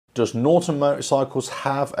Does Norton Motorcycles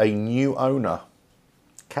have a new owner?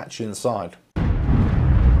 Catch you inside.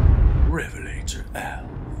 RevelatorAlf.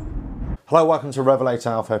 Hello, welcome to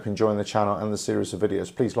RevelatorAlf. Hope you're enjoying the channel and the series of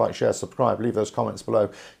videos. Please like, share, subscribe, leave those comments below.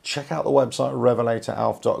 Check out the website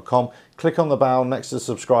RevelatorAlf.com. Click on the bell next to the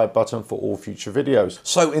subscribe button for all future videos.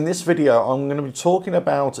 So in this video, I'm going to be talking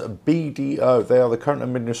about BDO. They are the current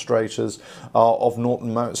administrators of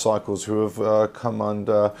Norton Motorcycles, who have come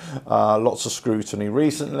under lots of scrutiny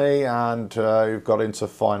recently and who've got into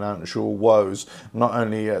financial woes, not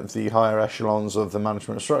only at the higher echelons of the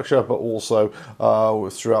management structure, but also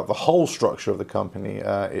throughout the whole structure of the company,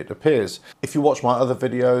 it appears. If you watch my other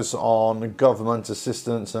videos on government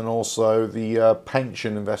assistance and also the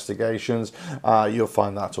pension investigations, you'll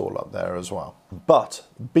find that all up there as well. But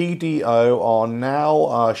BDO are now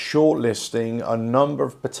shortlisting a number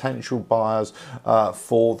of potential buyers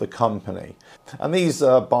for the company. And these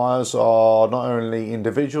buyers are not only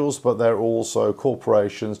individuals, but they're also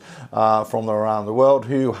corporations from around the world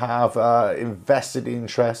who have invested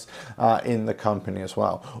interest in the company as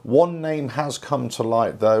well. One name has come to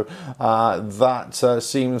light, though, that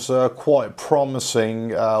seems quite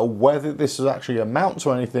promising. Whether this is actually amount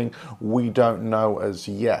to anything, we don't know as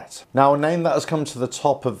yet. Now, a name that has come to the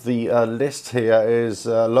top of the list here is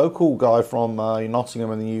a local guy from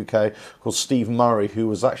Nottingham in the UK called Steve Murray, who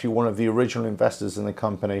was actually one of the original investors in the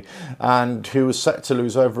company and who was set to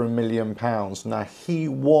lose over £1 million. Now, he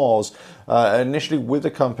was initially with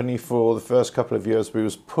the company for the first couple of years, but he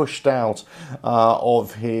was pushed out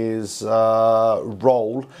of his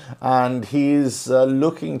role, and he is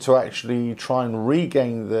looking to actually try and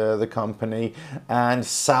regain the company and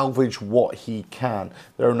salvage what he can.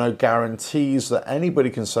 There are no guarantees that anybody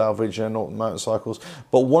can salvage Norton Motorcycles,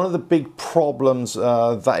 but one of the big problems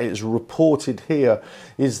that is reported here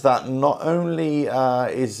is that not only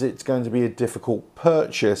is it going to be a difficult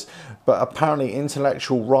purchase, but apparently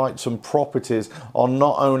intellectual rights and properties are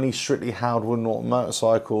not only strictly held with Norton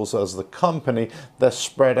Motorcycles as the company, they're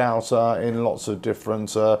spread out in lots of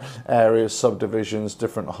different areas, subdivisions,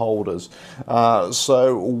 different holders.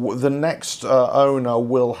 So the next owner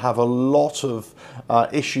will have a lot of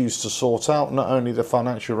issues to sort out, not only the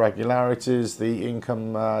financial irregularities, the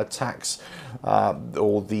income tax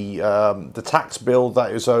or the tax bill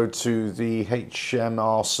that is owed to the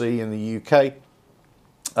HMRC in the UK,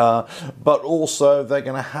 but also they're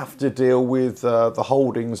going to have to deal with the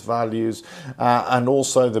holdings values and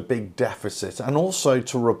also the big deficit, and also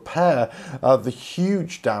to repair the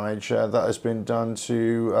huge damage that has been done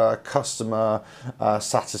to customer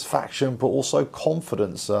satisfaction, but also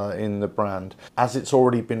confidence in the brand. As it's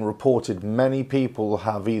already been reported, many people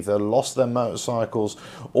have either lost their motorcycles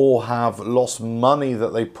or have lost money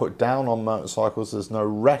that they put down on motorcycles. There's no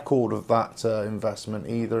record of that investment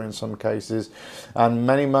either in some cases, and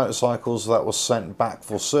many motorcycles that were sent back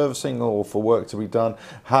for servicing or for work to be done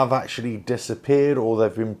have actually disappeared, or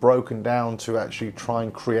they've been broken down to actually try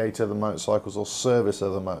and create other motorcycles or service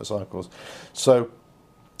other motorcycles. So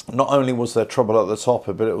not only was there trouble at the top,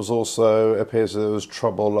 but it was also appears that there was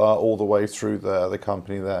trouble all the way through the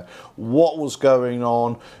company there. What was going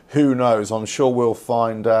on? Who knows? I'm sure we'll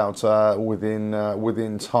find out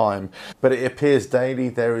within time. But it appears daily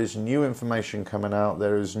there is new information coming out.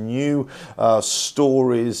 There is new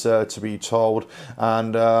stories to be told,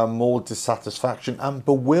 and more dissatisfaction and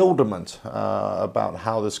bewilderment about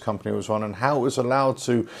how this company was run and how it was allowed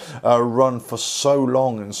to run for so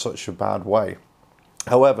long in such a bad way.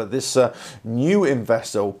 However, this new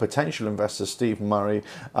investor or potential investor, Steve Murray,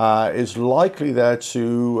 is likely there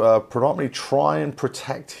to predominantly try and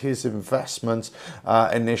protect his investment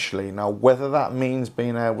initially. Now, whether that means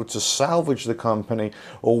being able to salvage the company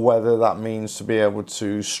or whether that means to be able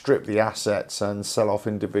to strip the assets and sell off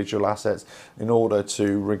individual assets in order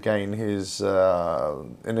to regain his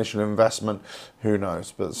initial investment, who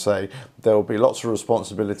knows? But say there will be lots of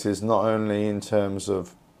responsibilities, not only in terms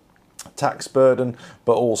of tax burden,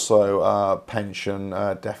 but also pension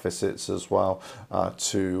deficits as well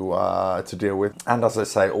to deal with, and as I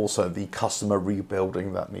say, also the customer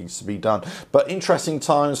rebuilding that needs to be done. But interesting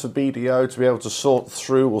times for BDO to be able to sort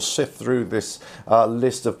through or sift through this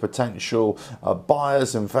list of potential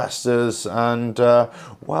buyers, investors, and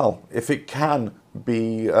well, if it can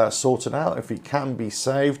be sorted out, if it can be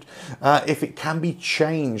saved, if it can be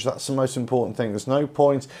changed. That's the most important thing. There's no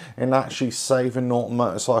point in actually saving Norton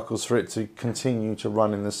Motorcycles for it to continue to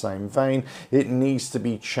run in the same vein. It needs to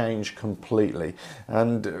be changed completely.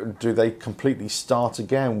 And do they completely start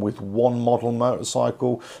again with one model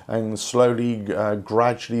motorcycle and slowly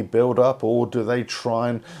gradually build up, or do they try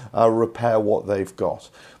and repair what they've got?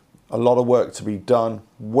 A lot of work to be done.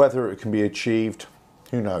 Whether it can be achieved,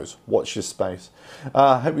 Who knows? Watch this space.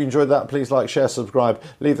 Hope you enjoyed that. Please like, share, subscribe,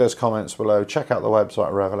 leave those comments below. Check out the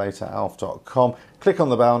website RevelatorAlf.com. Click on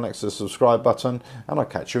the bell next to the subscribe button, and I'll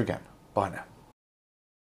catch you again. Bye now.